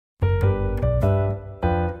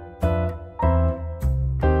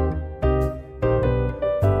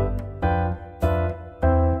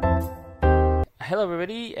Hello,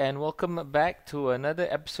 everybody, and welcome back to another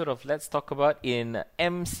episode of Let's Talk About in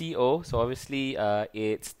MCO. So obviously,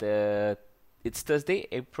 it's Thursday,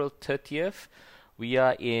 April 30th. We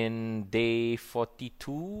are in day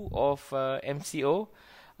 42 of MCO.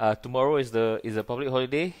 Tomorrow is a public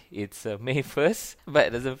holiday. It's May 1st, but it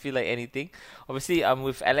doesn't feel like anything. Obviously, I'm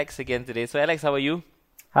with Alex again today. So Alex, how are you?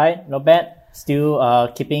 Hi, not bad. Still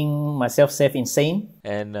keeping myself safe and sane.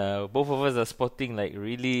 And both of us are sporting like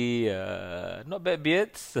really not bad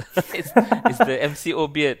beards. it's the MCO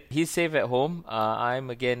beard. He's safe at home. I'm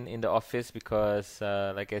again in the office because,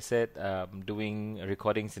 like I said, doing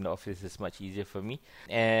recordings in the office is much easier for me.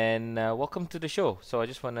 And welcome to the show. So I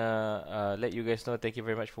just want to let you guys know, thank you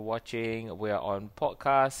very much for watching. We are on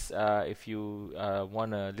podcasts. If you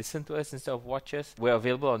want to listen to us instead of watch us, we're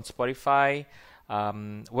available on Spotify.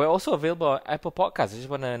 We're also available on Apple Podcasts. I just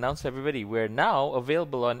want to announce to everybody, we're now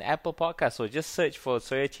available on Apple Podcasts. So just search for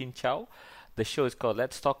Soya Chin Chow. The show is called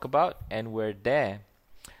Let's Talk About, and we're there.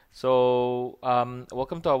 So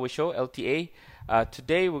welcome to our show, LTA.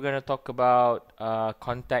 Today we're going to talk about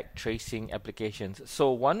contact tracing applications.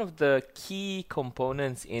 So one of the key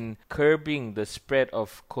components in curbing the spread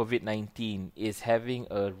of COVID-19 is having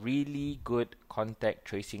a really good contact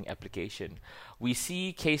tracing application. We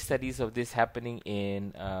see case studies of this happening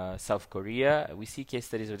in South Korea. We see case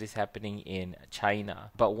studies of this happening in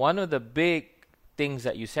China. But one of the big things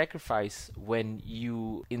that you sacrifice when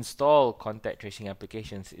you install contact tracing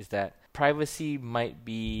applications is that privacy might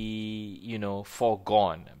be,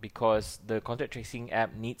 foregone, because the contact tracing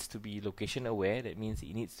app needs to be location aware. That means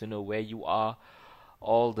it needs to know where you are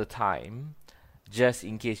all the time, just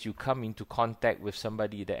in case you come into contact with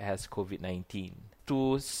somebody that has COVID-19.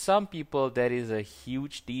 To some people, that is a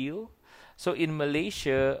huge deal. So in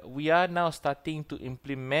Malaysia, we are now starting to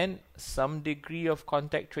implement some degree of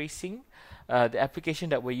contact tracing. The application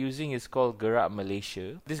that we're using is called Gerak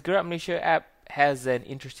Malaysia. This Gerak Malaysia app has an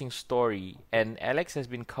interesting story, and Alex has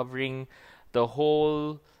been covering the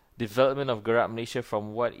whole development of Gerak Malaysia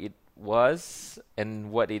from what it was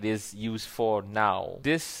and what it is used for now.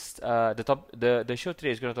 The show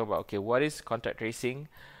today is going to talk about, what is contact tracing?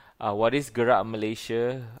 What is Gerak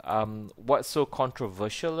Malaysia? What's so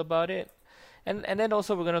controversial about it? And then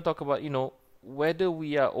also we're going to talk about, whether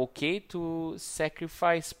we are okay to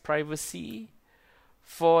sacrifice privacy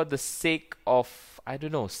for the sake of,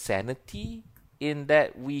 sanity, in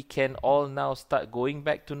that we can all now start going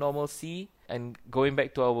back to normalcy and going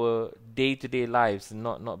back to our day-to-day lives and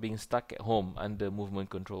not being stuck at home under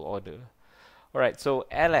movement control order. Alright, so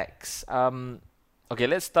Alex,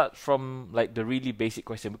 let's start from the really basic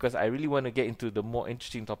question, because I really want to get into the more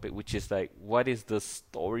interesting topic, which is what is the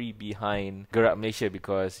story behind Gerak Malaysia,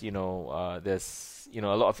 because there's a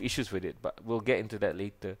lot of issues with it, but we'll get into that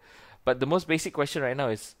later. But the most basic question right now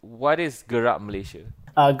is, what is Gerak Malaysia?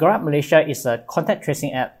 Gerak Malaysia is a contact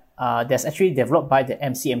tracing app that's actually developed by the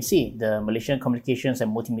MCMC, the Malaysian Communications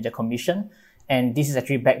and Multimedia Commission, and this is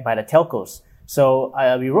actually backed by the telcos. So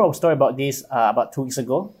we wrote a story about this about 2 weeks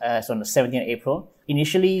ago, so on the 17th of April.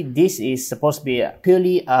 Initially, this is supposed to be a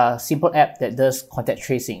purely simple app that does contact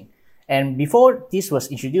tracing. And before this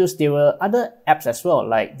was introduced, there were other apps as well,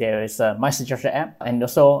 like there is a My Sejahtera app, and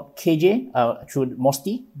also KJ through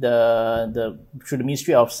MOSTI, through the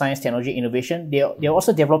Ministry of Science, Technology, Innovation. They're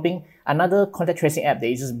also developing another contact tracing app that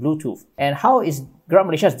uses Bluetooth. And how is Gerak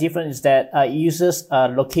Malaysia is different is that it uses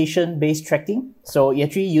location-based tracking. So it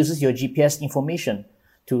actually uses your GPS information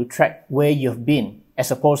to track where you've been,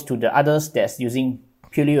 as opposed to the others that's using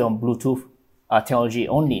purely on Bluetooth technology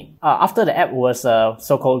only. After the app was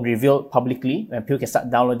so-called revealed publicly, when people can start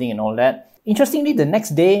downloading and all that, interestingly, the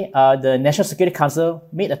next day, the National Security Council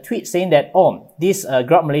made a tweet saying that, this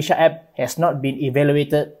Gerak Malaysia app has not been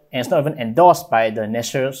evaluated and it's not even endorsed by the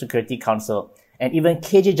National Security Council. And even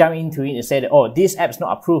KJ jumped into it and said, this app is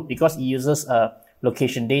not approved because it uses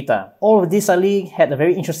location data. All of this suddenly had a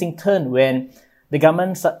very interesting turn when the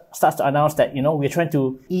government starts to announce that, we're trying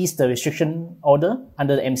to ease the restriction order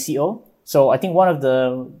under the MCO. So I think one of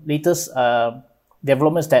the latest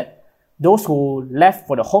developments that those who left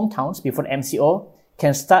for the hometowns before the MCO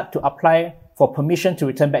can start to apply for permission to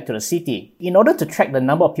return back to the city. In order to track the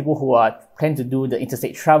number of people who are planning to do the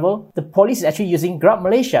interstate travel, the police is actually using Gerak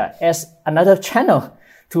Malaysia as another channel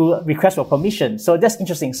to request for permission. So that's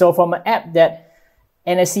interesting. So from an app that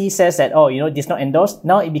NSC says that, this is not endorsed,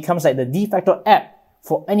 now it becomes like the de facto app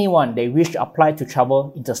for anyone they wish to apply to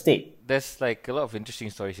travel interstate. There's a lot of interesting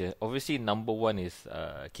stories here. Obviously, number one is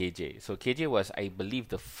KJ. So KJ was, I believe,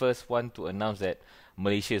 the first one to announce that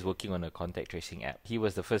Malaysia is working on a contact tracing app. He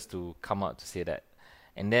was the first to come out to say that.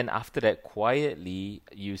 And then after that, quietly,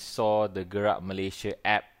 you saw the Gerak Malaysia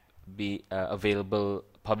app be available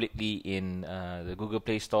publicly in the Google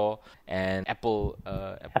Play Store and Apple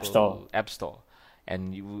App Store,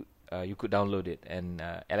 and you could download it. And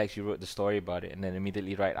Alex, you wrote the story about it, and then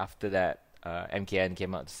immediately right after that, MKN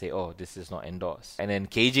came out to say, "Oh, this is not endorsed." And then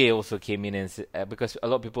KJ also came in and because a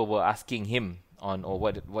lot of people were asking him on,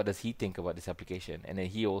 what does he think about this application, and then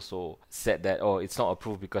he also said that, oh, it's not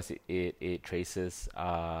approved because it traces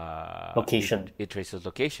location. It traces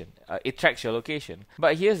location. It tracks your location.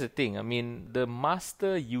 But here's the thing. I mean, the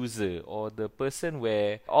master user or the person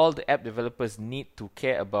where all the app developers need to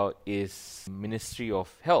care about is Ministry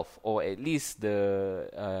of Health, or at least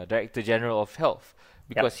the Director General of Health.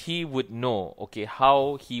 Because he would know, okay,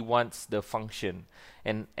 how he wants the function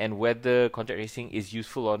and whether contact tracing is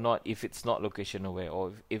useful or not if it's not location aware,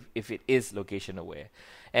 or if it is location aware.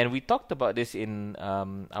 And we talked about this in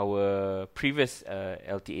our previous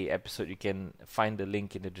LTA episode. You can find the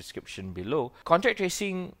link in the description below. Contact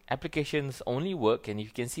tracing applications only work, and you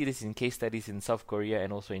can see this in case studies in South Korea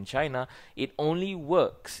and also in China, it only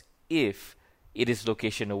works if it is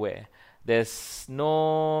location aware. There's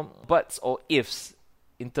no buts or ifs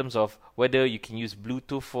in terms of whether you can use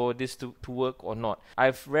Bluetooth for this to work or not.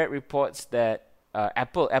 I've read reports that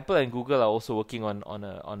Apple and Google are also working on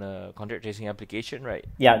a contact tracing application, right?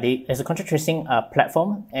 Yeah, there's a contact tracing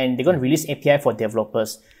platform, and they're going to release API for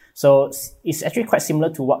developers. So it's actually quite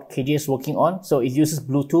similar to what KJ is working on. So it uses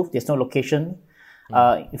Bluetooth. There's no location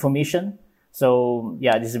information. So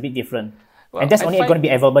yeah, this is a bit different. Well, and that's only going to be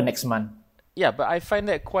available next month. Yeah, but I find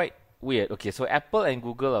that quite weird. Okay, so Apple and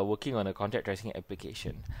Google are working on a contact tracing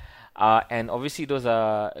application. And obviously those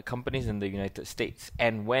are companies in the United States.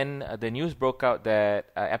 And when the news broke out that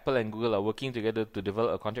Apple and Google are working together to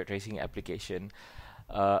develop a contact tracing application,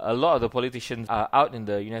 a lot of the politicians out in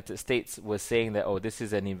the United States were saying that, oh, this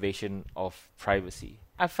is an invasion of privacy.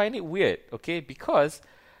 I find it weird, okay, because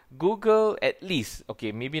Google, at least,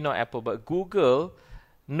 okay, maybe not Apple, but Google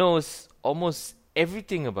knows almost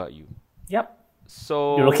everything about you. Yep.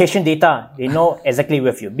 So your location data, they know exactly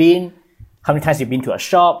where you've been, how many times you've been to a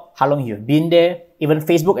shop, how long you've been there, even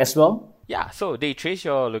Facebook as well. Yeah, so they trace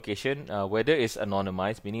your location, whether it's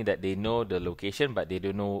anonymized, meaning that they know the location, but they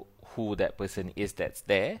don't know who that person is that's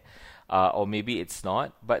there, or maybe it's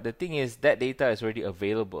not. But the thing is, that data is already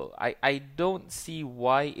available. I don't see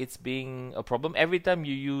why it's being a problem. Every time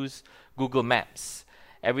you use Google Maps,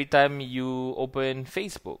 every time you open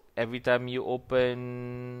Facebook, every time you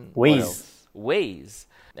open Waze,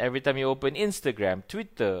 every time you open Instagram,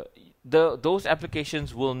 Twitter, those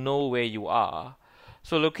applications will know where you are.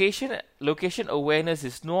 So location awareness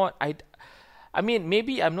is not. I mean,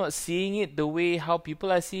 maybe I'm not seeing it the way how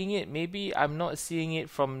people are seeing it. Maybe I'm not seeing it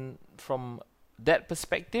from that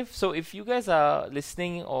perspective. So if you guys are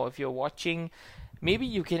listening or if you're watching, maybe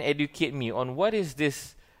you can educate me on what is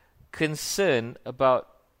this concern about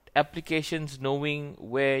applications knowing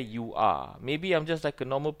where you are. Maybe I'm just like a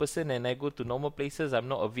normal person and I go to normal places. I'm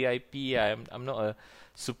not a VIP. I'm not a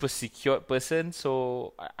super secured person.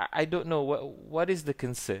 So I don't know what is the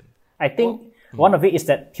concern. I think one of it is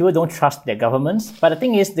that people don't trust their governments. But the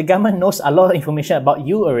thing is, the government knows a lot of information about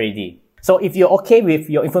you already. So if you're okay with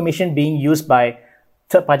your information being used by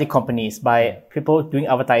third-party companies, by people doing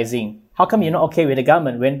advertising, how come you're not okay with the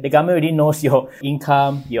government when the government already knows your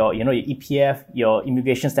income, your EPF, your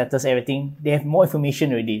immigration status, everything? They have more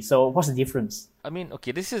information already. So what's the difference? I mean,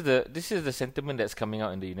 okay, this is the sentiment that's coming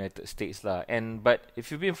out in the United States lah. But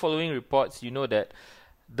if you've been following reports, you know that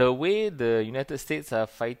the way the United States are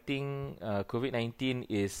fighting COVID-19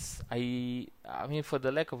 is, I mean, for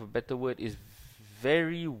the lack of a better word, is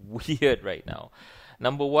very weird right now.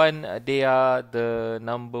 Number one, they are the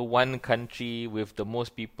number one country with the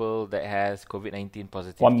most people that has COVID-19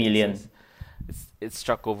 positive 1 million. cases. It's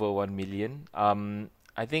struck over 1 million.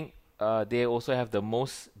 I think they also have the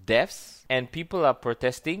most deaths, and people are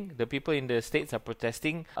protesting. The people in the States are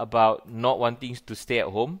protesting about not wanting to stay at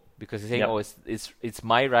home because they're saying, "Oh, it's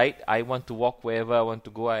my right. I want to walk wherever I want to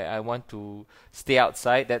go. I want to stay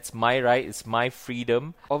outside. That's my right. It's my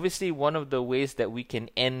freedom." Obviously, one of the ways that we can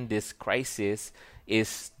end this crisis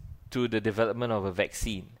is to the development of a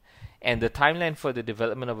vaccine. And the timeline for the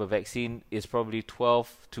development of a vaccine is probably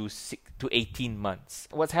 12 to 18 months.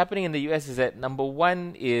 What's happening in the US is that number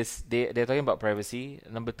one is they're talking about privacy.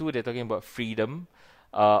 Number two, they're talking about freedom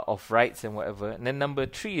of rights and whatever. And then number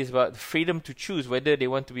three is about freedom to choose whether they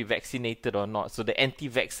want to be vaccinated or not. So the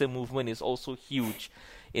anti-vaxxer movement is also huge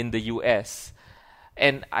in the US.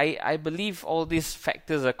 And I believe all these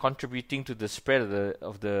factors are contributing to the spread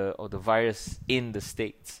of the virus in the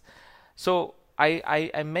States. So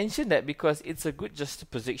I mentioned that because it's a good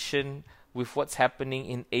juxtaposition with what's happening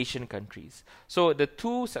in Asian countries. So the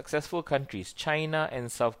two successful countries, China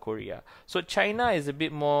and South Korea. So China is a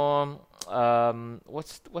bit more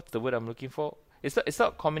what's the word I'm looking for? It's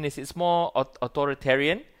not communist. It's more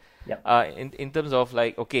authoritarian. Yep. In terms of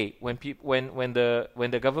like, okay, when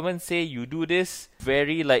the government say you do this,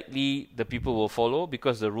 very likely the people will follow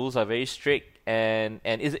because the rules are very strict and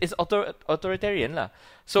it's authoritarian lah.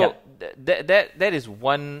 So that is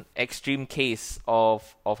one extreme case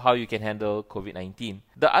of how you can handle COVID-19.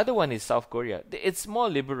 The other one is South Korea. It's more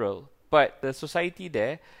liberal, but the society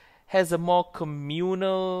there has a more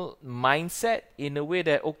communal mindset in a way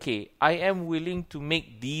that, okay, I am willing to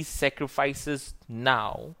make these sacrifices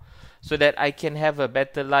now so that I can have a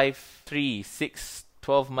better life 3, 6,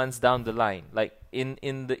 12 months down the line, like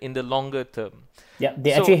in the longer term. Yeah,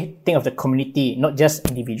 they actually think of the community, not just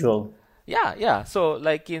individual. Yeah. So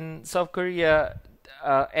like in South Korea,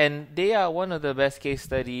 and they are one of the best case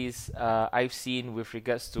studies I've seen with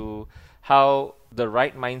regards to how the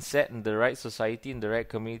right mindset and the right society and the right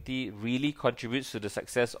community really contributes to the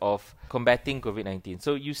success of combating COVID-19.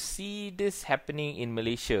 So you see this happening in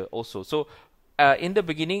Malaysia also. So in the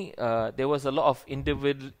beginning, there was a lot of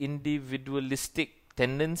individualistic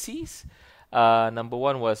tendencies. Number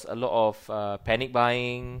one was a lot of panic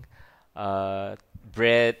buying,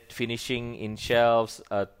 bread finishing in shelves.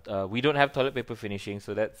 We don't have toilet paper finishing,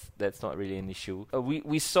 so that's not really an issue.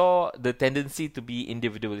 We saw the tendency to be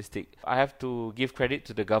individualistic. I have to give credit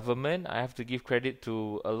to the government. I have to give credit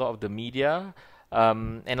to a lot of the media,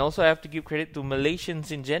 and also I have to give credit to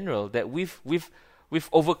Malaysians in general that we've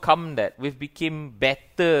overcome that. We've become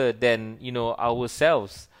better than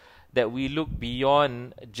ourselves. That we look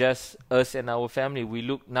beyond just us and our family. We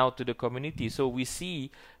look now to the community. So we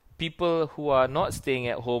see people who are not staying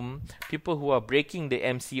at home, people who are breaking the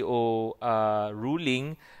MCO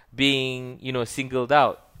ruling, being singled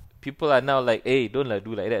out. People are now like, hey, don't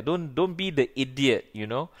do like that. Don't be the idiot,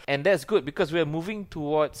 And that's good because we're moving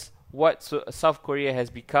towards what South Korea has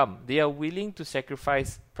become. They are willing to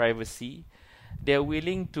sacrifice privacy. They're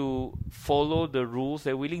willing to follow the rules.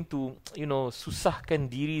 They're willing to, susahkan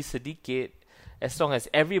diri sedikit as long as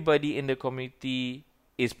everybody in the community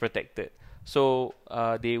is protected. So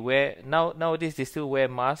they nowadays they still wear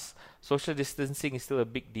masks. Social distancing is still a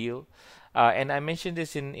big deal. And I mentioned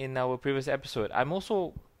this in our previous episode. I'm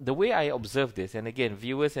also, the way I observe this, and again,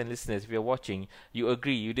 viewers and listeners, if you're watching, you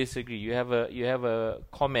agree, you disagree, you have a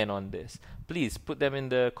comment on this, please put them in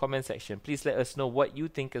the comment section. Please let us know what you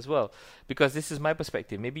think as well, because this is my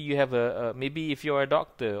perspective. Maybe you have maybe if you're a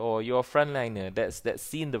doctor or you're a frontliner that's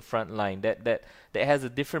seen the front line, that has a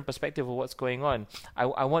different perspective of what's going on.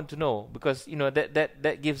 I want to know, because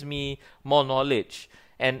that gives me more knowledge.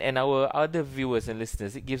 And our other viewers and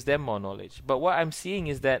listeners, it gives them more knowledge. But what I'm seeing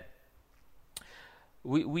is that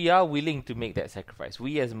we are willing to make that sacrifice.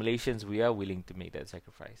 We as Malaysians, we are willing to make that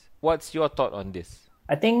sacrifice. What's your thought on this?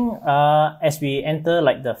 I think as we enter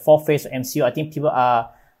like the fourth phase of MCO, I think people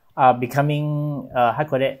are becoming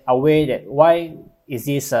aware that why is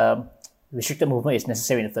this restricted movement is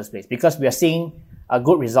necessary in the first place. Because we are seeing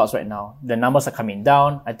good results right now. The numbers are coming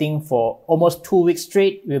down. I think for almost 2 weeks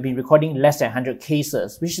straight, we've been recording less than 100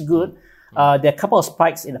 cases, which is good. There are a couple of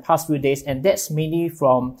spikes in the past few days, and that's mainly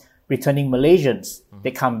from returning Malaysians.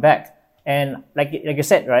 They come back. And like you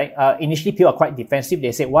said, right, initially people are quite defensive.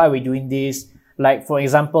 They say, why are we doing this? Like, for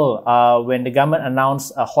example, when the government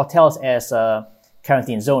announced hotels as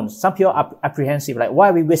quarantine zones, some people are apprehensive, like, why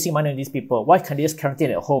are we wasting money on these people? Why can't they just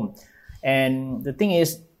quarantine at home? And the thing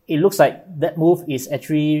is, it looks like that move is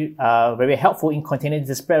actually very helpful in containing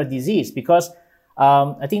the spread of disease, because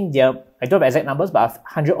I think I don't have exact numbers, but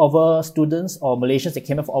 100 over students or Malaysians that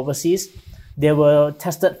came from overseas, they were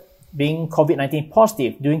tested being COVID-19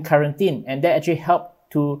 positive during quarantine, and that actually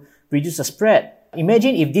helped to reduce the spread.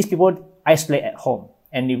 Imagine if these people isolate at home,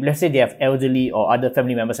 and if let's say they have elderly or other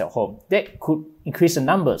family members at home, that could increase the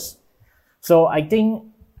numbers. So I think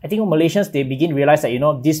Malaysians, they begin to realize that,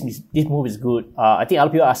 this move is good. I think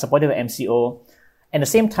other people are supportive of MCO. At the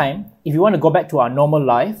same time, if we want to go back to our normal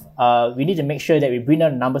life, we need to make sure that we bring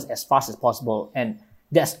down the numbers as fast as possible. And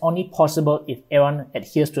that's only possible if everyone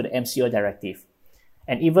adheres to the MCO directive.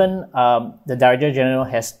 And even the Director General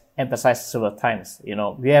has emphasized several times,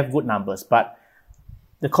 we have good numbers, but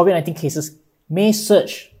the COVID-19 cases may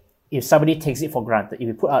surge if somebody takes it for granted. If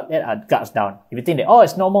we put our guards down, if we think that,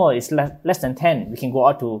 it's normal, it's less than 10, we can go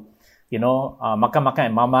out to, makan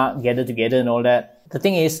and mama, gather together and all that. The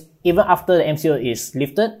thing is, even after the MCO is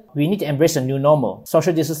lifted, we need to embrace a new normal.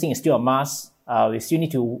 Social distancing is still a must. We still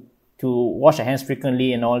need to wash our hands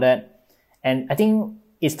frequently and all that. And I think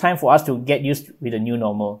it's time for us to get used with the new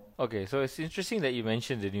normal. Okay, so it's interesting that you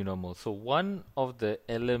mentioned the new normal. So one of the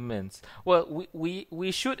elements, well,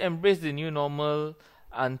 we should embrace the new normal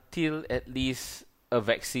until at least a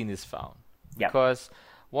vaccine is found. Yeah. Because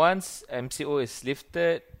once MCO is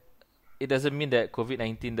lifted, it doesn't mean that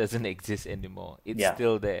COVID-19 doesn't exist anymore. It's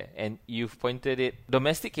still there. And you've pointed it,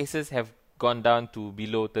 domestic cases have gone down to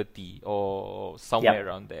below 30 or somewhere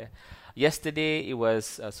around there. Yesterday it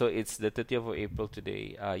was so it's the 30th of April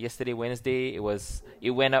today. Yesterday, Wednesday, it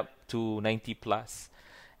went up to 90 plus,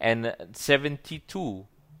 and 72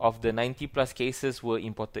 of the 90 plus cases were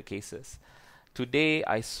imported cases. Today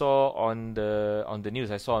I saw on the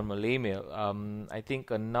news, I saw on Malay Mail, I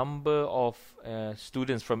think a number of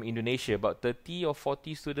students from Indonesia, about 30 or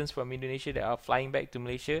 40 students from Indonesia that are flying back to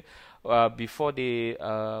Malaysia, before they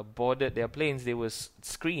boarded their planes, they were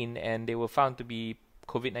screened and they were found to be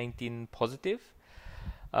COVID-19 positive,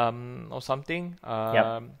 or something.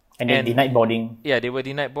 And they denied boarding. Yeah, they were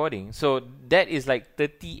denied boarding. So that is like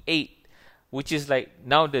 38, which is like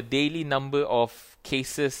now the daily number of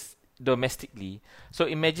cases domestically. So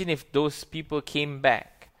imagine if those people came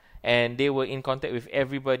back and they were in contact with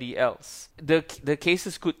everybody else. The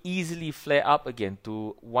cases could easily flare up again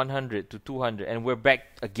to 100 to 200, and we're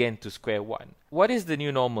back again to square one. What is the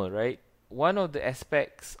new normal, right? One of the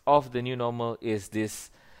aspects of the new normal is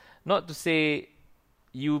this, not to say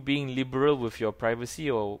you being liberal with your privacy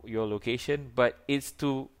or your location, but it's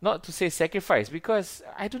to, not to say sacrifice, because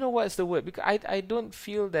I don't know what's the word, because I don't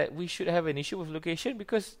feel that we should have an issue with location,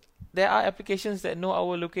 because there are applications that know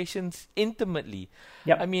our locations intimately.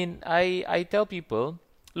 I mean, I tell people,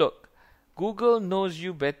 look, Google knows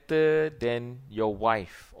you better than your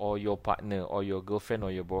wife or your partner or your girlfriend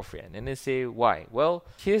or your boyfriend. And they say, why? Well,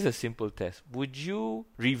 here's a simple test. Would you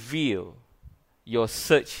reveal your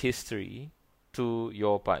search history to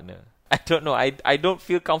your partner? I don't know. I don't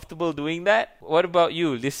feel comfortable doing that. What about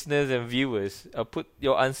you, listeners and viewers? Put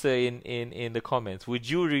your answer in the comments. Would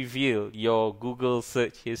you reveal your Google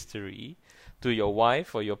search history to your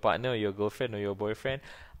wife or your partner or your girlfriend or your boyfriend?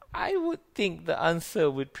 I would think the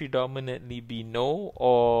answer would predominantly be no,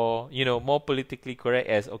 or, more politically correct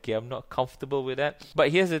as, okay, I'm not comfortable with that. But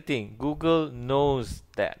here's the thing. Google knows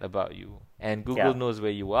that about you. And Google knows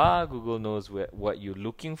where you are. Google knows what you're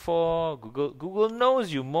looking for. Google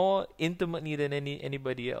knows you more intimately than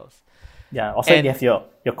anybody else. Yeah, also they have your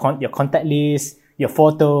contact list, your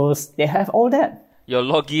photos. They have all that. Your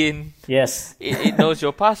login. Yes. It knows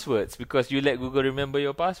your passwords because you let Google remember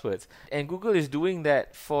your passwords. And Google is doing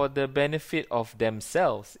that for the benefit of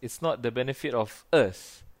themselves. It's not the benefit of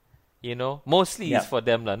us. Mostly it's for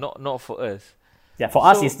them, not for us. Yeah, for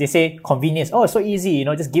us, they say convenience. Oh, it's so easy,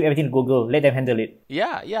 just give everything to Google, let them handle it.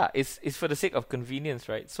 Yeah, it's for the sake of convenience,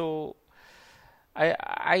 right? So,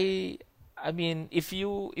 I mean, if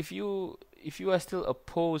you are still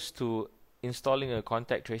opposed to installing a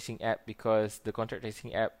contact tracing app because the contact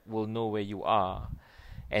tracing app will know where you are,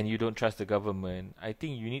 and you don't trust the government, I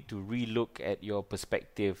think you need to relook at your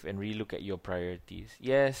perspective and relook at your priorities.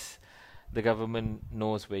 Yes, the government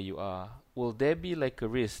knows where you are. Will there be like a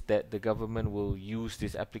risk that the government will use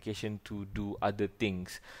this application to do other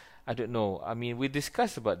things? I don't know. I mean, we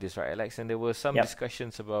discussed about this, right, Alex? And there were some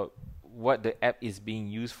discussions about what the app is being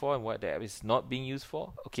used for and what the app is not being used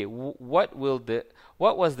for. Okay, what was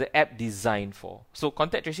the app designed for? So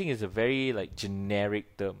contact tracing is a very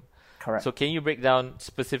generic term. Correct. So can you break down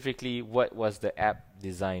specifically what was the app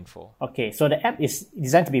designed for? Okay, so the app is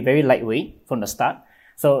designed to be very lightweight from the start.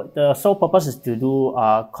 So the sole purpose is to do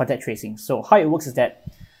contact tracing. So how it works is that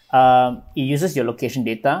it uses your location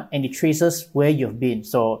data and it traces where you've been.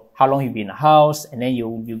 So how long you've been in the house, and then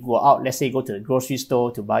you go out. Let's say you go to the grocery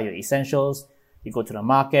store to buy your essentials. You go to the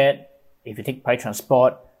market. If you take public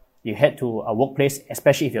transport, you head to a workplace,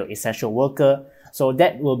 especially if you're an essential worker. So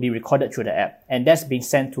that will be recorded through the app, and that's being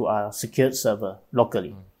sent to a secured server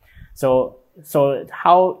locally. So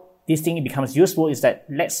how this thing becomes useful is that,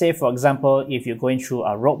 let's say, for example, if you're going through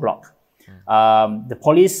a roadblock, the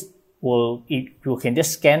police you can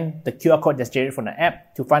just scan the QR code that's generated from the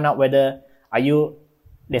app to find out whether are you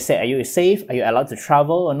safe, are you allowed to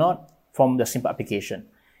travel or not from the simple application.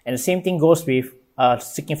 And the same thing goes with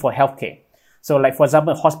seeking for healthcare. So like, for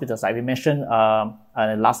example, hospitals, like we mentioned in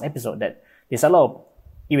the last episode, that there's a lot of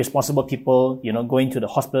irresponsible people, going to the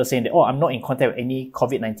hospital saying that, I'm not in contact with any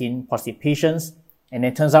COVID-19 positive patients. And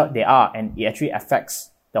it turns out they are, and it actually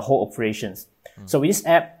affects the whole operations. So with this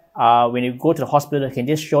app, when you go to the hospital, you can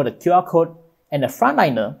just show the QR code, and the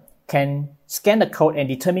frontliner can scan the code and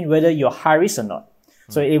determine whether you're high risk or not.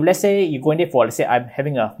 So if, let's say, you're going there for, let's say, I'm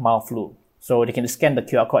having a mild flu. So they can scan the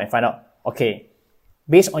QR code and find out, okay,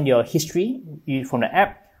 based on your history from the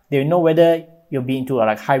app, they will know whether you'll be into a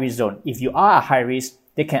like high risk zone. If you are a high risk,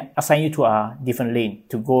 they can assign you to a different lane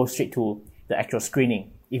to go straight to the actual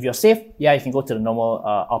screening. If you're safe, yeah, you can go to the normal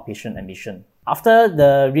outpatient admission. After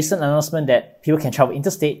the recent announcement that people can travel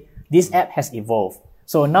interstate, this app has evolved.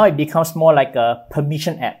 So now it becomes more like a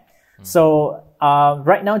permission app. So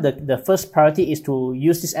right now, the first priority is to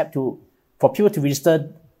use this app for people to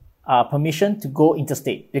register permission to go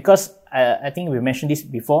interstate. Because I think we mentioned this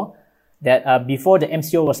before, that before the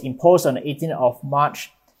MCO was imposed on the 18th of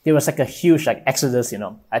March, there was like a huge like exodus,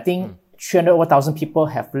 I think 300,000 people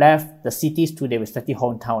have left the cities to their respective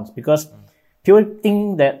hometowns because people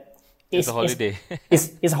think that it's a holiday.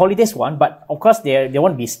 it's a holidays one, but of course they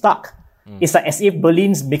want to be stuck. It's like as if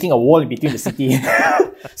Berlin's making a wall between the city.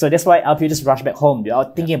 So that's why people just rush back home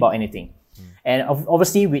without thinking about anything. And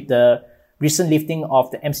obviously with the recent lifting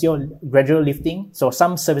of the MCO gradual lifting, so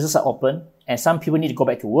some services are open and some people need to go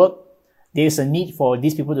back to work. There is a need for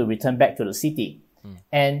these people to return back to the city.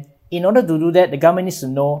 And in order to do that, the government needs to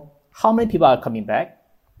know how many people are coming back,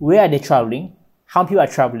 where are they traveling, how many people are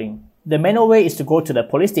traveling. The manual way is to go to the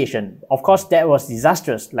police station. Of course, that was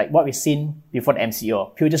disastrous, like what we've seen before the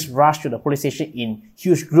MCO. People just rush to the police station in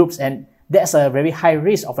huge groups, and that's a very high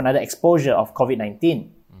risk of another exposure of COVID-19.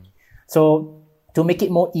 So to make it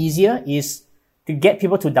more easier is to get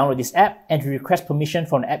people to download this app and to request permission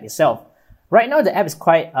from the app itself. Right now, the app is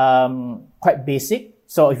quite basic.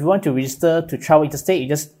 So if you want to register to travel interstate, you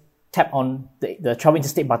just tap on the travel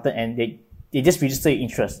interstate button and they just register your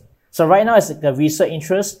interest. So right now, it's the register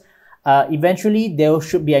interest. Eventually, there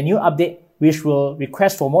should be a new update which will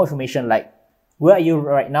request for more information like where are you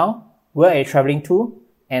right now, where are you traveling to,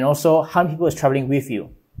 and also how many people is traveling with you.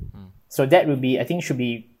 So that will be, I think, should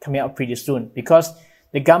be coming out pretty soon because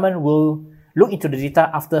the government will look into the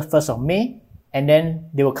data after 1st of May and then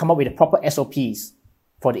they will come up with the proper SOPs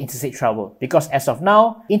for the interstate travel because as of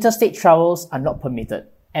now, interstate travels are not permitted.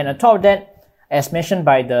 And on top of that, as mentioned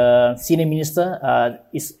by the senior minister,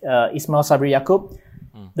 Ismail Sabri Yaakob,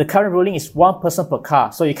 the current ruling is one person per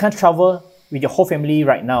car. So you can't travel with your whole family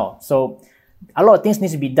right now. So a lot of things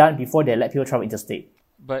need to be done before they let people travel interstate.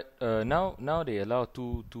 But now they allow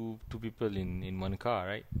two people in one car,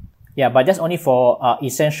 right? Yeah, but that's only for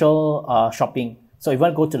essential shopping. So if you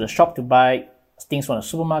want to go to the shop to buy things from the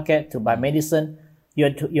supermarket, to buy medicine,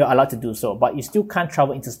 you're allowed to do so. But you still can't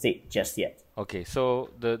travel interstate just yet. Okay, so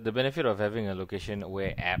the benefit of having a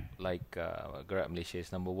location-aware app like Grab Malaysia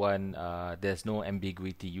is number one, there's no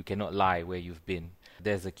ambiguity. You cannot lie where you've been.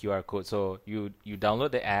 There's a QR code. So you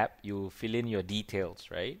download the app, you fill in your details,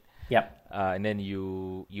 right? Yep. And then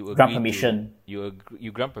you agree grant permission.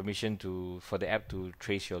 You grant permission for the app to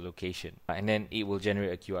trace your location, and then it will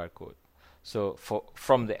generate a QR code. So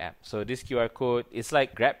from the app. So this QR code is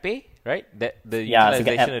like GrabPay, right? That the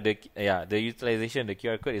utilization of the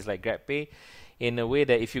QR code is like GrabPay, in a way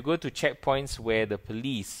that if you go to checkpoints where the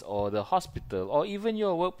police or the hospital or even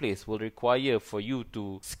your workplace will require for you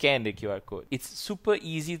to scan the QR code, it's super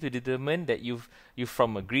easy to determine that you're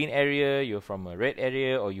from a green area, you're from a red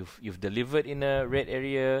area, or you've delivered in a red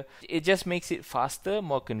area. It just makes it faster,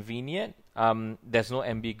 more convenient. There's no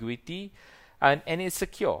ambiguity. And it's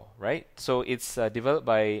secure, right? So it's developed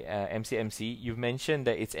by MCMC. You've mentioned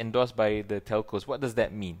that it's endorsed by the telcos. What does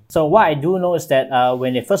that mean? So what I do know is that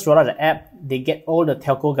when they first roll out the app, they get all the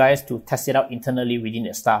telco guys to test it out internally within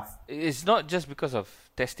their staff. It's not just because of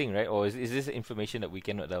testing, right? Or is this information that we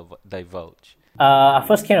cannot divulge? I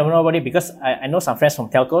first came to know about it because I know some friends from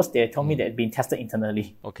telcos. They told me that it's been tested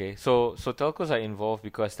internally. Okay, so telcos are involved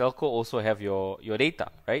because telco also have your data,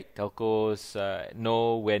 right? Telcos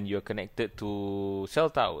know when you're connected to cell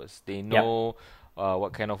towers. They know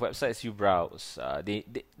what kind of websites you browse.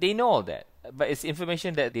 They know all that, but it's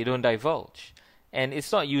information that they don't divulge, and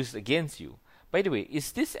it's not used against you. By the way,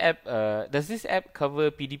 is this app does this app cover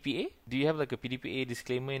PDPA? Do you have like a PDPA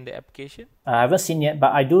disclaimer in the application? I haven't seen yet,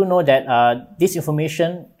 but I do know that this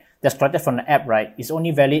information that's collected from the app, right, is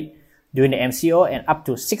only valid during the MCO and up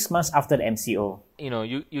to 6 months after the MCO.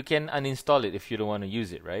 You can uninstall it if you don't want to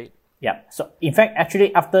use it, right? Yeah. So in fact,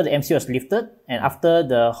 actually, after the MCO is lifted and after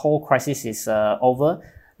the whole crisis is over,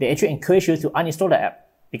 they actually encourage you to uninstall the app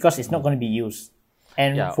because it's not going to be used.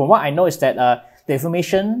 And from what I know is that the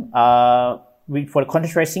information for the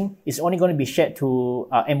contact tracing is only going to be shared to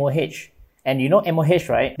MOH. And MOH,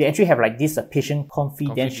 right? They actually have like this patient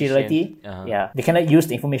confidentiality. Yeah. They cannot use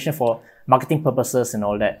the information for marketing purposes and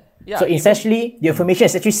all that. Yeah, so essentially, the information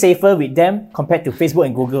is actually safer with them compared to Facebook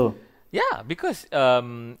and Google. Yeah, because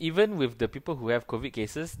even with the people who have COVID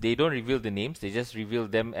cases, they don't reveal the names. They just reveal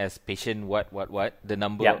them as patient what the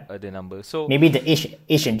number Yeah. the number. So Maybe the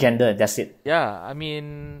age and gender. That's it. yeah, I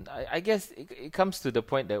mean, I guess it comes to the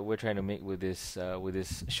point that we're trying to make with this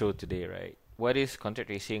show today, right? What is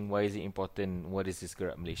contact tracing? Why is it important? What is this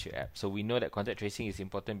Gerak Malaysia app? So we know that contact tracing is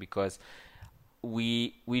important because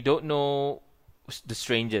we don't know the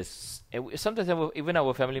strangers, and sometimes even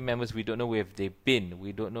our family members, we don't know where they've been.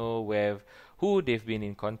 We don't know who they've been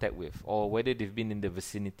in contact with, or whether they've been in the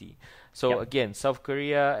vicinity. So Yep. again, South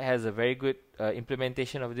Korea has a very good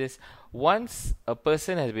implementation of this. Once a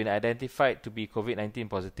person has been identified to be COVID-19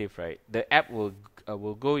 positive, right, the app will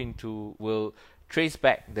trace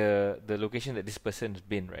back the location that this person has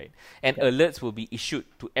been, right, and Yep. alerts will be issued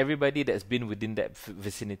to everybody that's been within that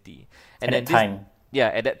vicinity. And At then that time. yeah,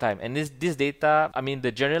 at that time. And this data, I mean,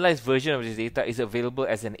 the generalized version of this data is available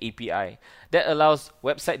as an API that allows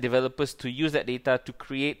website developers to use that data to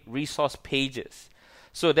create resource pages.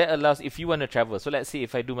 So that allows, if you want to travel, so let's say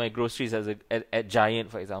if I do my groceries at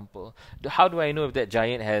Giant, for example, how do I know if that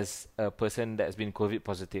Giant has a person that's been COVID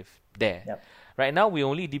positive there? Yep. Right now, we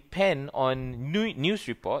only depend on news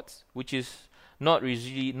reports, which is not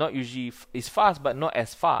usually is fast, but not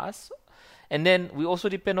as fast. And then we also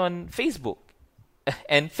depend on Facebook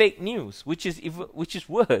and fake news, which is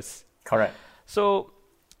worse. Correct. So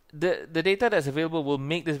the data that's available will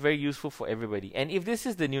make this very useful for everybody. And if this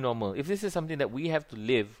is the new normal, if this is something that we have to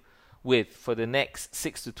live with for the next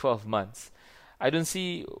 6 to 12 months, I don't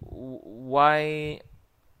see why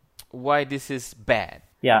this is bad.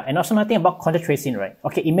 Yeah, and also nothing about contact tracing, right?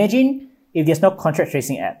 Okay, imagine if there's no contact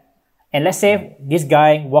tracing app, and let's say this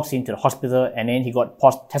guy walks into the hospital and then he got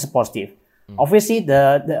tested positive. Obviously,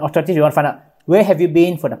 the authorities will want to find out, where have you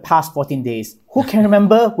been for the past 14 days? Who can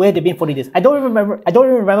remember where they've been 14 days? I don't even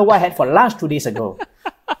remember what I had for lunch 2 days ago.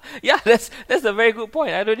 Yeah, that's a very good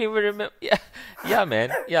point. I don't even remember. Yeah,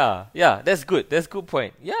 man. Yeah, that's good. That's a good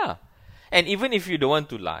point. Yeah, and even if you don't want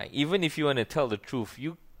to lie, even if you want to tell the truth,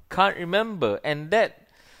 you can't remember, and that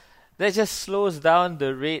just slows down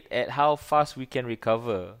the rate at how fast we can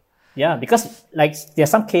recover. Yeah, because like there are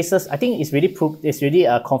some cases, I think it's really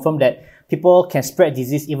confirmed that people can spread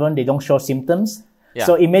disease even they don't show symptoms. Yeah.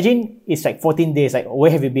 So imagine it's like 14 days, like where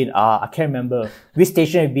have you been? I can't remember. Which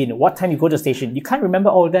station have you been? What time you go to the station? You can't remember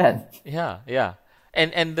all that. Yeah.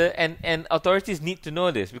 And authorities need to know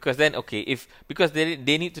this, because then because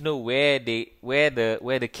they need to know where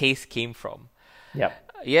the case came from. Yeah.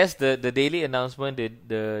 Yes, the daily announcement,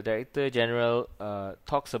 the Director General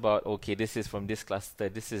talks about, okay, this is from this cluster,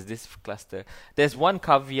 this is this cluster. There's one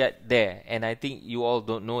caveat there, and I think you all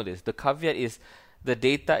don't know this. The caveat is the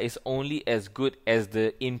data is only as good as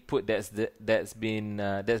the input that's been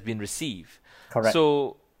received. Correct.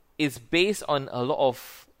 So it's based on a lot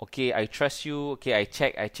of, okay, I trust you, okay, I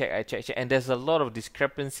check, and there's a lot of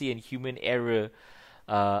discrepancy and human error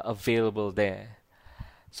available there.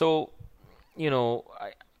 So,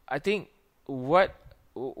 I think what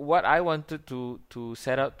I wanted to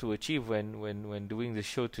set out to achieve when doing the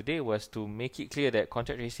show today was to make it clear that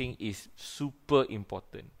contact tracing is super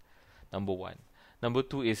important. Number one. Number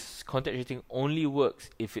two is contact tracing only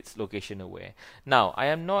works if it's location aware. Now, I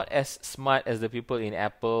am not as smart as the people in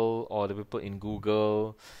Apple or the people in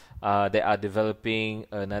Google that are developing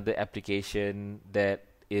another application that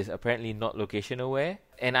is apparently not location aware.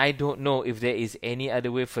 And I don't know if there is any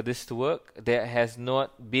other way for this to work. There has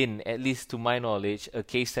not been, at least to my knowledge, a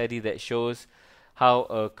case study that shows how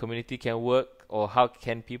a community can work, or how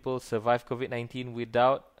can people survive COVID-19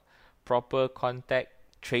 without proper contact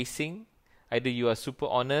tracing. Either you are super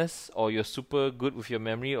honest or you're super good with your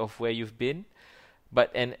memory of where you've been.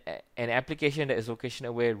 But an application that is location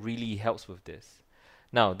aware really helps with this.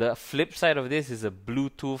 Now, the flip side of this is a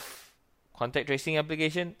Bluetooth contact tracing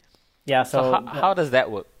application. Yeah. So how does that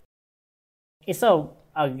work? Instead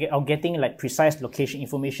of getting like precise location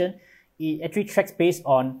information, it actually tracks based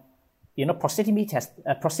on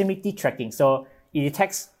proximity tracking. So it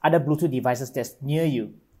detects other Bluetooth devices that's near you.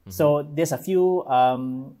 Mm-hmm. So there's a few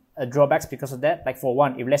drawbacks because of that. Like for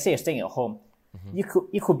one, if let's say you're staying at home, mm-hmm.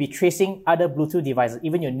 you could be tracing other Bluetooth devices,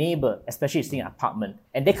 even your neighbor, especially if you're staying in an apartment,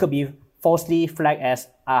 and they could be falsely flagged as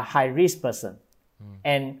a high risk person.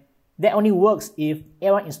 And that only works if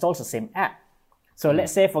everyone installs the same app. So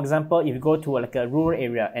let's say, for example, if you go to like a rural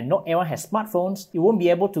area and not everyone has smartphones, you won't be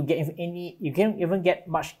able to get you can't even get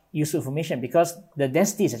much useful information because the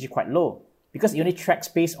density is actually quite low, because it only tracks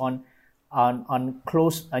based on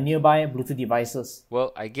close nearby Bluetooth devices.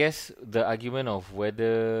 Well, I guess the argument of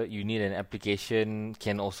whether you need an application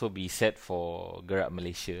can also be set for Gerak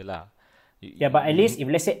Malaysia lah. Yeah, but at least if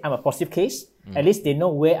let's say I'm a positive case, at least they know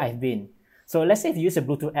where I've been. So let's say if you use a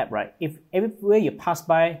Bluetooth app, right? If everywhere you pass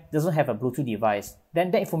by doesn't have a Bluetooth device,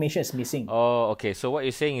 then that information is missing. Oh, okay. So what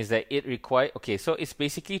you're saying is that it require okay, so it's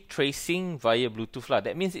basically tracing via Bluetooth lah.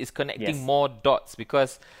 That means it's connecting Yes. more dots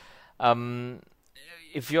because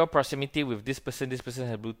if your proximity with this person has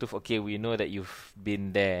Bluetooth, okay, we know that you've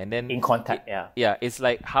been there. And then In contact, yeah. yeah, it's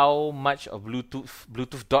like how much of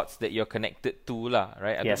Bluetooth dots that you're connected to lah,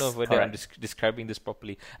 right? I Yes, don't know whether I'm correct. describing this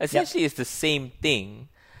properly. Essentially it's the same thing,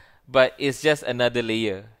 but it's just another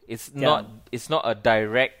layer. It's not a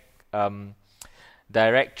direct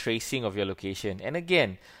tracing of your location. And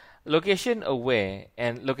again, location aware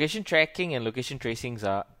and location tracking and location tracing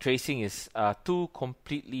is two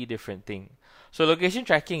completely different things. So location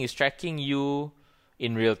tracking is tracking you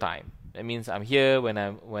in real time. That means I'm here when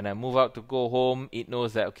I move out to go home, it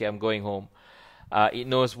knows that okay, I'm going home. It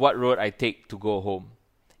knows what road I take to go home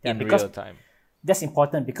in because- real time. That's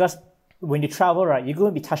important because when you travel, right, you're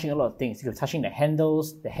going to be touching a lot of things. You're touching the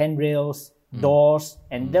handles, the handrails, doors,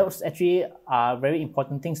 and those actually are very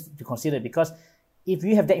important things to consider because if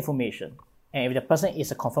you have that information and if the person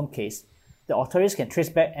is a confirmed case, the authorities can trace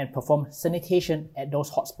back and perform sanitation at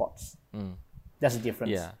those hotspots. That's the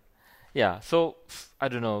difference. Yeah. So I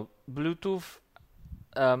don't know, Bluetooth.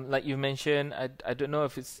 Like you mentioned, I don't know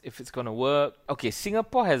if it's gonna work. Okay,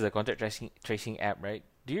 Singapore has a contact tracing app, right?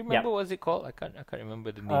 Do you remember what's it called? I can't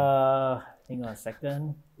remember the name. Hang on a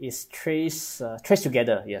second. It's Trace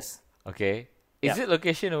Together. Yes. Okay. Is it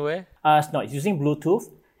location aware? It's not. It's using Bluetooth.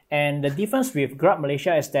 And the difference with Grab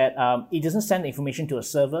Malaysia is that it doesn't send the information to a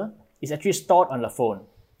server. It's actually stored on the phone.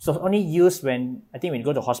 So it's only used when you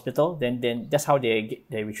go to hospital. Then that's how they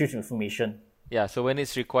retrieve information. Yeah. So when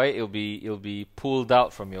it's required, it'll be pulled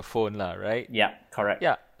out from your phone, lah, right? Yeah, correct.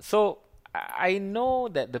 Yeah. So I know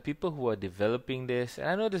that the people who are developing this, and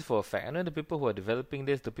I know this for a fact, I know the people who are developing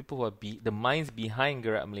this, the people who are the minds behind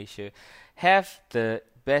Gerak Malaysia, have the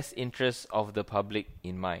best interests of the public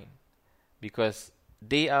in mind, because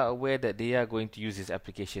they are aware that they are going to use this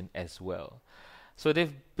application as well. So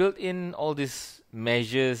they've built in all these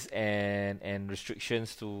measures and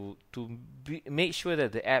restrictions to make sure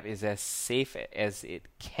that the app is as safe as it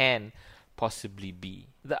can possibly be.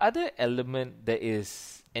 The other element that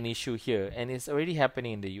is an issue here, and it's already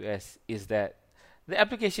happening in the US, is that the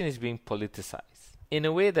application is being politicized. In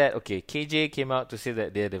a way that, okay, KJ came out to say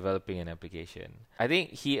that they're developing an application. I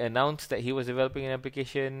think he announced that he was developing an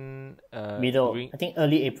application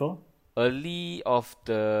Early April. Early of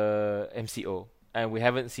the MCO, and we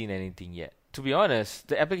haven't seen anything yet. To be honest,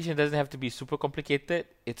 the application doesn't have to be super complicated.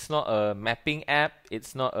 It's not a mapping app.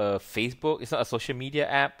 It's not a Facebook. It's not a social media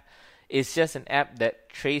app. It's just an app that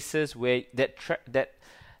traces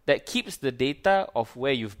that keeps the data of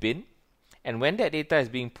where you've been, and when that data is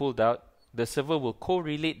being pulled out, the server will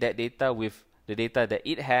correlate that data with the data that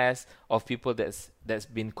it has of people that's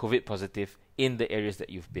been COVID positive in the areas that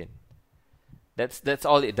you've been. That's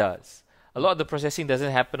all it does. A lot of the processing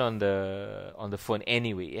doesn't happen on the phone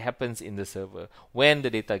anyway. It happens in the server when the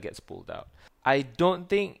data gets pulled out. I don't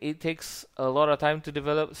think it takes a lot of time to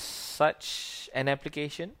develop such an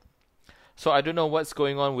application. So I don't know what's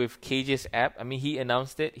going on with KJ's app. I mean, he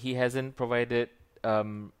announced it. He hasn't provided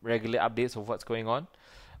regular updates of what's going on,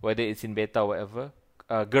 whether it's in beta or whatever.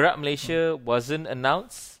 Gerak Malaysia wasn't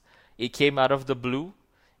announced. It came out of the blue.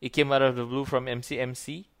 It came out of the blue from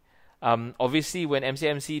MCMC. Obviously, when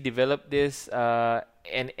MCMC developed this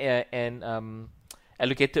and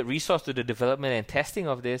allocated resource to the development and testing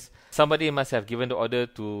of this, somebody must have given the order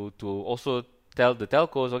to also tell the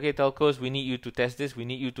telcos, okay, telcos, we need you to test this. We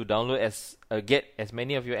need you to download get as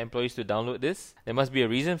many of your employees to download this. There must be a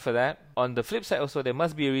reason for that. On the flip side, also, there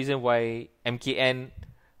must be a reason why MKN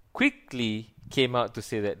quickly came out to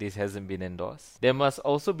say that this hasn't been endorsed. There must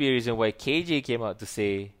also be a reason why KJ came out to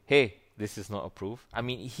say, hey, this is not approved. I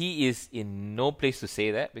mean, he is in no place to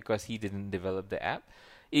say that because he didn't develop the app.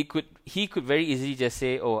 He could very easily just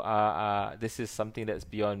say, this is something that's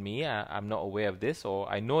beyond me. I'm not aware of this, or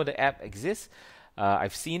I know the app exists.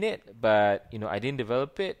 I've seen it, but I didn't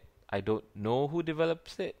develop it. I don't know who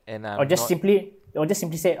develops it, and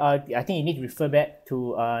simply say, I think you need to refer back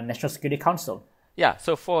to National Security Council. Yeah.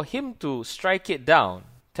 So for him to strike it down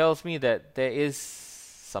tells me that there is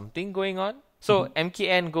something going on. So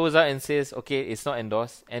MKN goes out and says, okay, it's not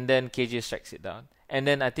endorsed, and then KJ strikes it down. And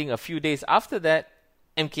then I think a few days after that,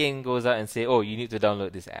 MKN goes out and say, oh, you need to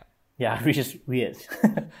download this app. Yeah, which is weird.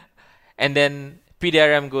 And then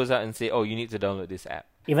PDRM goes out and say, oh, you need to download this app.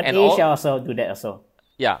 Even AirAsia also do that also.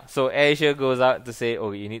 Yeah, so AirAsia goes out to say,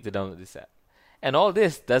 oh, you need to download this app. And all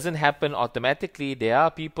this doesn't happen automatically. There are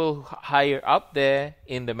people higher up there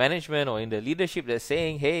in the management or in the leadership that's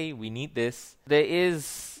saying, hey, we need this. There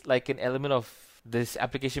is like an element of this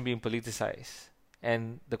application being politicized.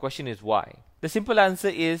 And the question is why? The simple answer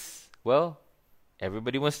is, well,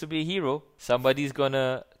 everybody wants to be a hero. Somebody's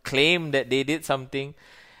gonna claim that they did something.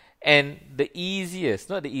 And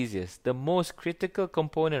the most critical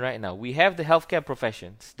component right now, we have the healthcare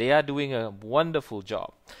professions. They are doing a wonderful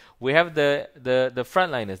job. We have the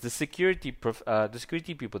frontliners, the security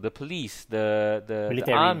people, the police, the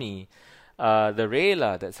army, the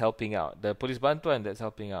RELA that's helping out, the Polis Bantuan that's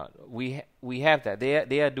helping out. We have that.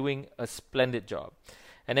 They are doing a splendid job.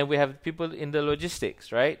 And then we have people in the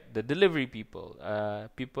logistics, right? The delivery people,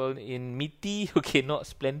 people in MITI, okay, not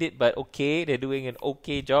splendid, but okay, they're doing an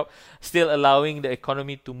okay job, still allowing the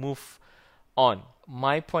economy to move on.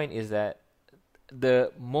 My point is that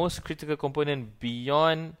the most critical component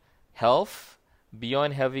beyond health,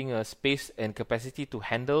 beyond having a space and capacity to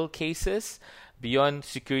handle cases, beyond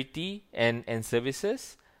security and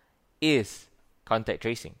services, is contact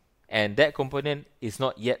tracing. And that component is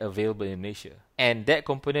not yet available in Malaysia. And that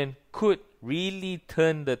component could really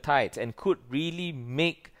turn the tides and could really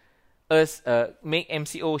make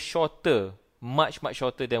MCO shorter, much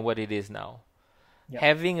shorter than what it is now. Yep.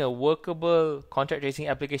 Having a workable contact tracing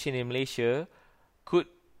application in Malaysia could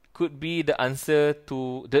be the answer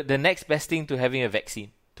to the next best thing to having a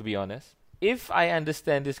vaccine, to be honest. If I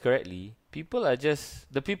understand this correctly, people are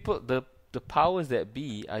just the powers that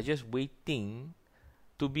be are just waiting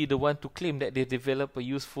to be the one to claim that they develop a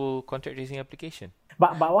useful contact tracing application.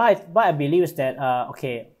 But what I believe is that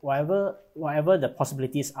whatever the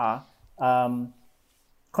possibilities are,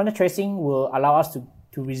 contact tracing will allow us to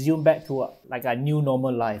resume back to like a new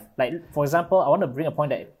normal life. Like, for example, I want to bring a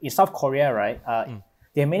point that in South Korea, right,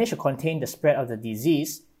 they managed to contain the spread of the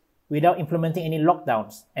disease without implementing any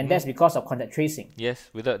lockdowns, and that's because of contact tracing. Yes,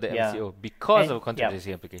 without the MCO, because of contact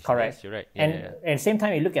tracing application. Correct. Yes, you're right. At the same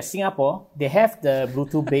time, you look at Singapore, they have the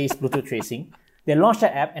Bluetooth-based Bluetooth tracing. They launched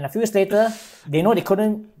that app, and a few years later, they know they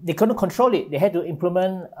couldn't control it. They had to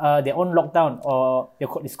implement their own lockdown, or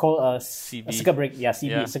it's called a circuit break. Yeah,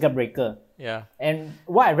 CB, circuit breaker. Yeah. And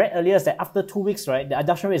what I read earlier is that after 2 weeks, right, the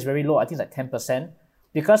adoption rate is very low. I think it's like 10%,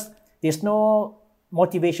 because there's no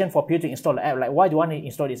motivation for people to install the app. Like, why do you want to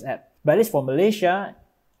install this app? But at least for Malaysia,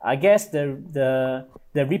 I guess the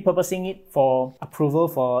repurposing it for approval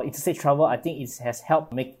for interstate travel, I think it has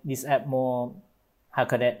helped make this app more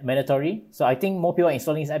mandatory. So I think more people are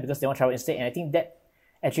installing this app because they want to travel instead, and I think that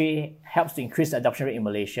actually helps to increase the adoption rate in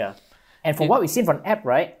Malaysia. And from what we've seen from the app,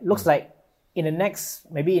 right, looks like in the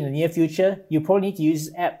near future, you probably need to use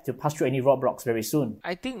this app to pass through any roadblocks very soon.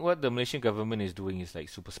 I think what the Malaysian government is doing is like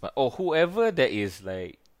super smart. Or whoever that is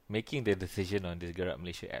like making the decision on this Gerak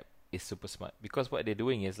Malaysia app is super smart. Because what they're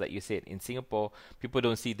doing is, like you said, in Singapore, people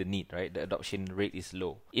don't see the need, right? The adoption rate is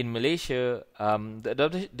low. In Malaysia,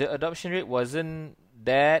 the adoption rate wasn't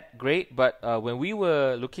that great, but when we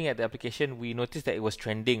were looking at the application, we noticed that it was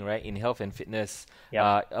trending, right, in health and fitness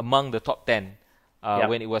among the top 10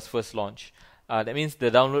 when it was first launched. That means the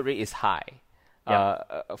download rate is high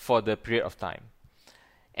for the period of time.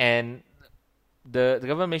 And the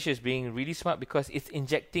government of Malaysia is being really smart because it's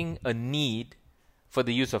injecting a need for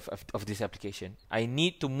the use of this application. I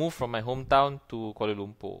need to move from my hometown to Kuala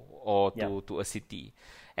Lumpur or to a city.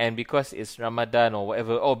 And because it's Ramadan or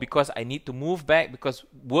whatever, or because I need to move back because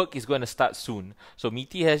work is going to start soon. So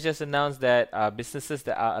MITI has just announced that businesses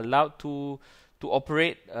that are allowed to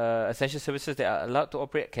operate, essential services that are allowed to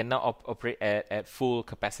operate can now operate at full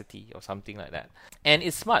capacity or something like that. And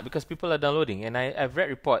it's smart because people are downloading. And I've read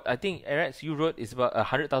report, I think, Arax, you wrote it's about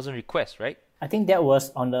 100,000 requests, right? I think that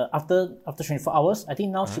was on the after 24 hours. I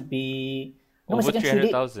think now should be over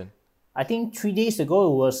 300,000. I think 3 days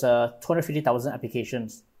ago it was 250,000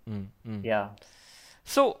 applications. Yeah.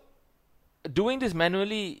 So doing this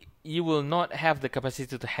manually, you will not have the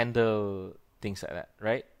capacity to handle things like that,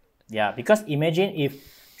 right? Yeah, because imagine if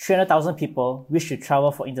 300,000 people wish to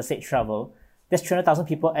travel for interstate travel. There's 300,000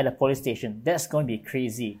 people at a police station. That's going to be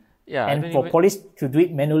crazy. Yeah, and for police to do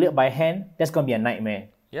it manually by hand, that's going to be a nightmare.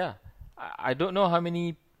 Yeah. I don't know how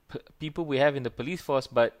many people we have in the police force,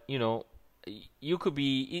 but it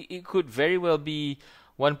could very well be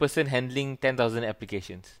one person handling 10,000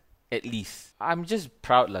 applications at least. I'm just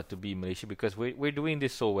proud to be Malaysia because we're doing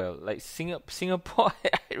this so well. Like Singapore,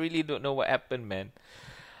 I really don't know what happened, man.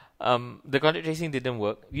 The contact tracing didn't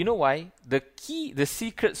work. You know why? The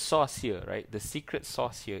secret sauce here, right? The secret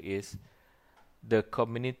sauce here is the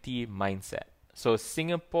community mindset. So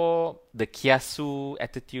Singapore, the kiasu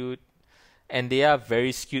attitude, and they are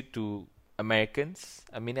very skewed to Americans.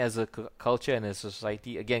 I mean, as a culture and a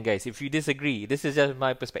society. Again, guys, if you disagree, this is just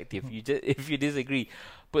my perspective. If you disagree,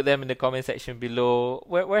 put them in the comment section below.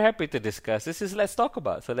 We're happy to discuss. This is let's talk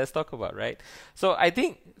about. So let's talk about, right? So I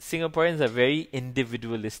think Singaporeans are very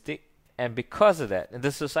individualistic, and because of that, and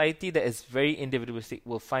the society that is very individualistic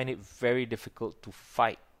will find it very difficult to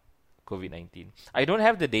fight COVID-19. I don't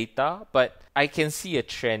have the data, but I can see a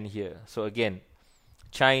trend here. So again,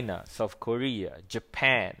 China, South Korea,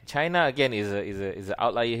 Japan. China again is an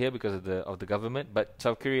outlier here because of the government, but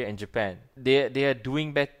South Korea and Japan, they are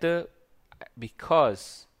doing better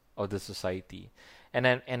because of the society. And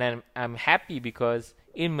I'm happy because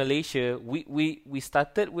in Malaysia we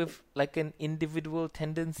started with like an individual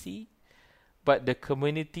tendency, but the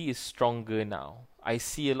community is stronger now. I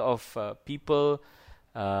see a lot of people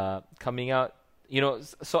coming out.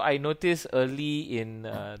 So I noticed early in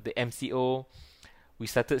the MCO, we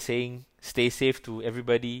started saying stay safe to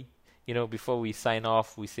everybody. Before we sign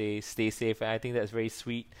off, we say stay safe, and I think that's very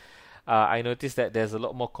sweet. I noticed that there's a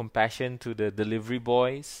lot more compassion to the delivery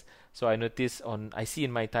boys. So I see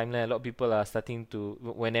in my timeline, a lot of people are starting to,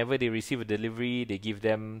 whenever they receive a delivery, they give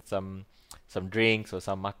them some drinks or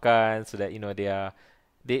some makan, so that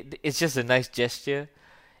it's just a nice gesture.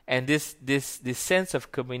 And this sense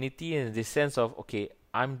of community and this sense of, okay,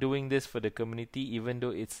 I'm doing this for the community even though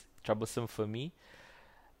it's troublesome for me.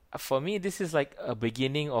 For me, this is like a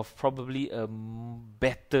beginning of probably a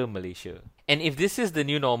better Malaysia. And if this is the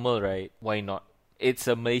new normal, right, why not? It's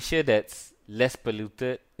a Malaysia that's less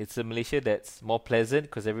polluted. It's a Malaysia that's more pleasant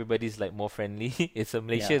because everybody's like more friendly. It's a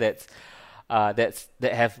Malaysia that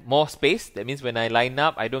have more space. That means when I line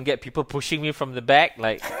up, I don't get people pushing me from the back.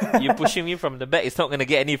 Like, you pushing me from the back, it's not going to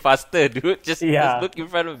get any faster, dude. Just look in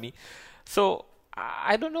front of me. So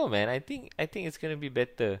I don't know, man. I think it's gonna be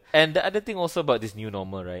better. And the other thing also about this new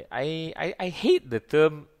normal, right? I hate the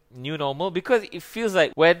term new normal because it feels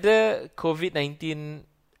like whether COVID-19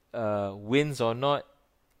 wins or not,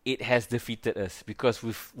 it has defeated us because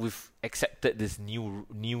we've accepted this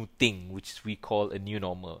new thing which we call a new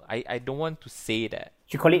normal. I don't want to say that.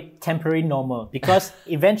 You call it temporary normal because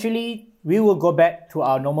eventually we will go back to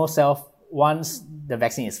our normal self once the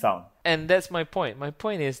vaccine is found. And that's my point. My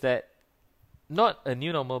point is that not a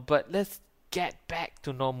new normal, but let's get back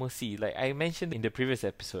to normalcy. Like I mentioned in the previous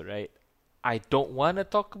episode, right? I don't want to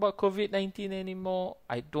talk about COVID-19 anymore.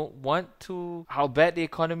 I don't want to how bad the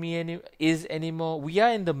economy is anymore. We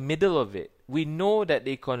are in the middle of it. We know that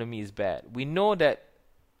the economy is bad. We know that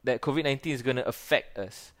COVID-19 is going to affect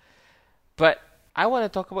us. But I want to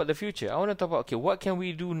talk about the future. I want to talk about, okay, what can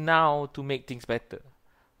we do now to make things better?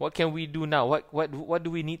 What can we do now? What do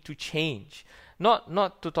we need to change?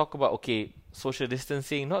 Not to talk about, okay, social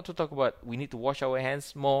distancing, not to talk about we need to wash our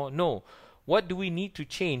hands more. No. What do we need to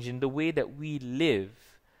change in the way that we live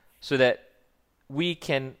so that we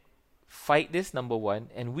can fight this, number one,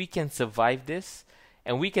 and we can survive this,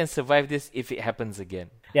 and we can survive this if it happens again?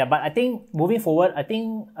 Yeah, but I think moving forward, I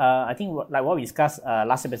think like what we discussed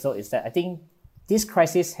last episode is that I think this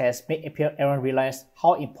crisis has made everyone realize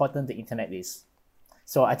how important the internet is.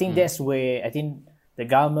 So I think that's where I think the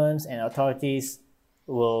governments and authorities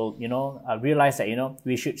will realize that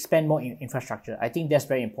we should spend more in infrastructure. I think that's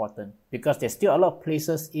very important because there's still a lot of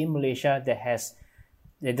places in Malaysia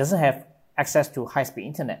that doesn't have access to high-speed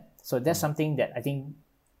internet. So that's something that I think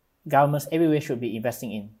governments everywhere should be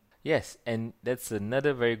investing in. Yes, and that's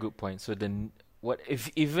another very good point. So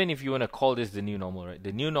even if you want to call this the new normal, right?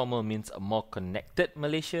 The new normal means a more connected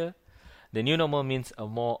Malaysia. The new normal means a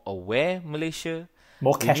more aware Malaysia.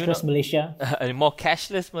 More cashless Malaysia. A more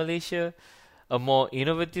cashless Malaysia. A more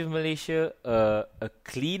innovative Malaysia, a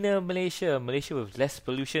cleaner Malaysia, a Malaysia with less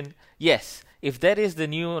pollution. Yes, if that is the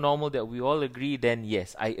new normal that we all agree, then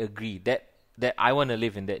yes, I agree that I want to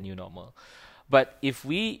live in that new normal. But if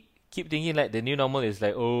we keep thinking like the new normal is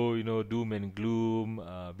like, doom and gloom,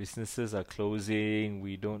 businesses are closing,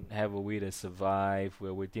 we don't have a way to survive,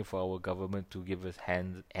 we're waiting for our government to give us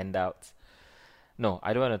handouts. No,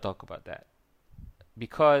 I don't want to talk about that.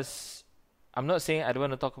 Because I'm not saying I don't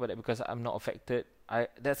want to talk about it because I'm not affected.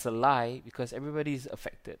 That's a lie because everybody's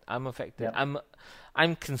affected. I'm affected. Yep.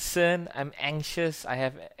 I'm concerned. I'm anxious. I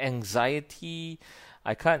have anxiety.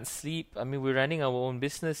 I can't sleep. I mean, we're running our own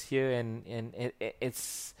business here, and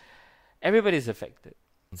it's everybody's affected.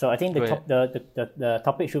 So I think the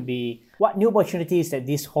topic should be what new opportunities that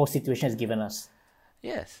this whole situation has given us.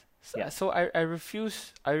 Yes. So I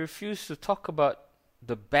refuse to talk about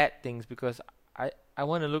the bad things because I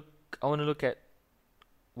want to look at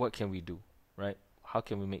what can we do, right? How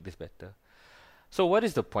can we make this better? So what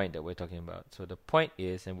is the point that we're talking about? So the point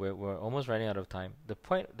is, and we're almost running out of time. The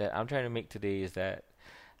point that I'm trying to make today is that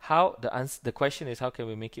The question is, how can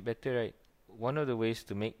we make it better, right? One of the ways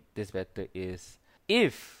to make this better is,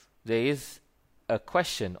 if there is a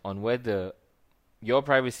question on whether your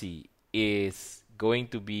privacy is going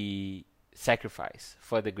to be sacrificed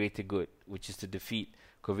for the greater good, which is to defeat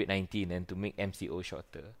COVID-19 and to make MCO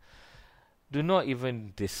shorter, do not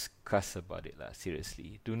even discuss about it, lah.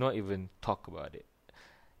 Seriously, do not even talk about it.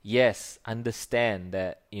 Yes, understand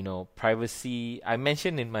that, privacy. I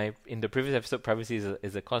mentioned in the previous episode, privacy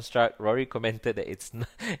is a construct. Rory commented that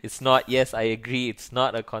it's not. Yes, I agree, it's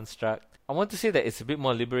not a construct. I want to say that it's a bit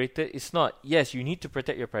more liberated. It's not. Yes, you need to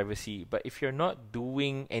protect your privacy, but if you're not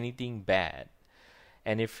doing anything bad,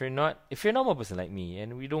 and if you're not a normal person like me,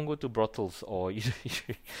 and we don't go to brothels, or you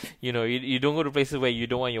don't go to places where you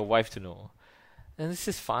don't want your wife to know, then this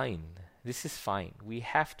is fine. This is fine. We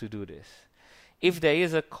have to do this. If there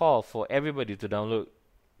is a call for everybody to download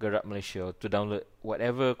Gerak Malaysia, or to download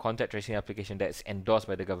whatever contact tracing application that's endorsed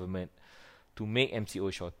by the government to make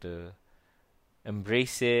MCO shorter,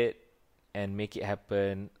 embrace it and make it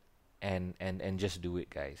happen, and just do it,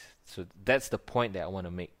 guys. So that's the point that I want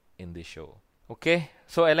to make in this show. Okay,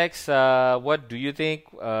 so Alex, what do you think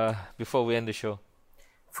before we end the show?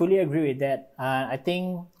 Fully agree with that. I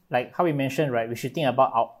think, like how we mentioned, right, we should think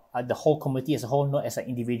about the whole community as a whole, not as an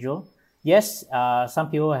individual. Yes,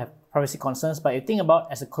 some people have privacy concerns, but you think about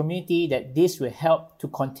as a community that this will help to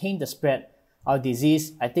contain the spread of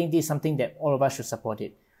disease. I think this is something that all of us should support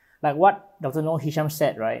it. Like what Dr. Noor Hisham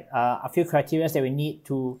said, right? A few criteria that we need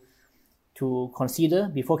to consider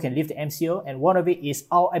before we can lift the MCO, and one of it is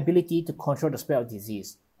our ability to control the spread of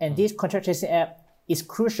disease. And this contact tracing app is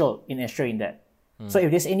crucial in ensuring that. So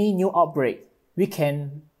if there's any new outbreak, we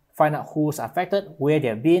can find out who's affected, where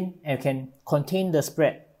they've been, and can contain the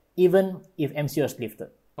spread, even if MCO is lifted.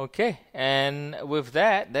 Okay, and with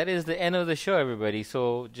that is the end of the show, everybody.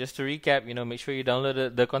 So just to recap, make sure you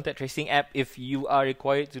download the contact tracing app if you are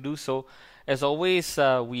required to do so. As always,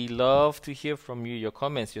 we love to hear from you, your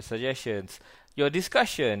comments, your suggestions, your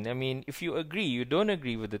discussion. I mean, if you agree, you don't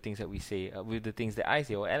agree with the things that we say, with the things that I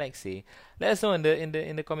say or Alex say, let us know in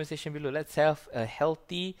the comment section below. Let's have a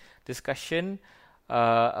healthy discussion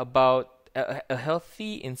about a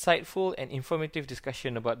healthy, insightful, and informative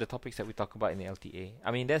discussion about the topics that we talk about in the LTA.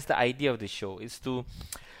 I mean, that's the idea of this show, is to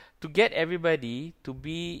get everybody to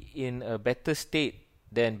be in a better state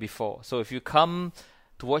than before. So if you come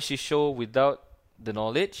to watch this show without the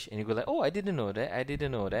knowledge, and you go like, oh, I didn't know that,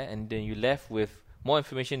 and then you left with more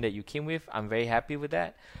information that you came with, I'm very happy with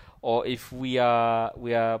that. Or if we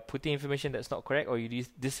are putting information that's not correct, or you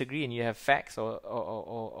disagree and you have facts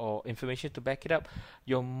or information to back it up,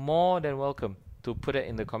 you're more than welcome to put it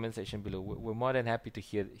in the comment section below. We're more than happy to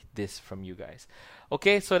hear this from you guys.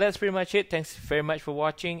 Okay, so that's pretty much it. Thanks very much for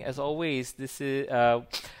watching. As always, this is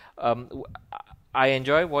I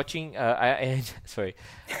enjoy watching. Sorry.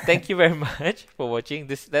 Thank you very much for watching.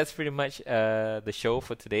 That's pretty much the show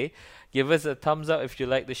for today. Give us a thumbs up if you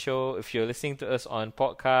like the show. If you're listening to us on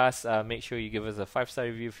podcasts, make sure you give us a 5-star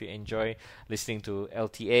review if you enjoy listening to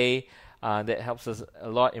LTA. That helps us a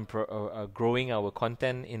lot in growing our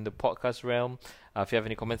content in the podcast realm. If you have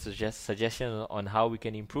any comments, suggestions on how we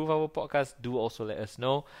can improve our podcast, do also let us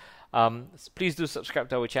know. Please do subscribe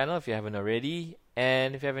to our channel if you haven't already.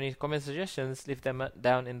 And if you have any comment suggestions, leave them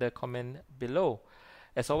down in the comment below.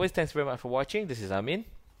 As always, thanks very much for watching. This is Amin.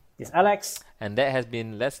 This is Alex. And that has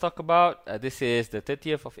been Let's Talk About. This is the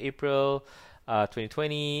 30th of April,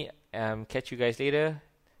 2020. Catch you guys later.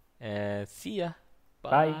 And see ya.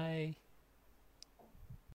 Bye. Bye.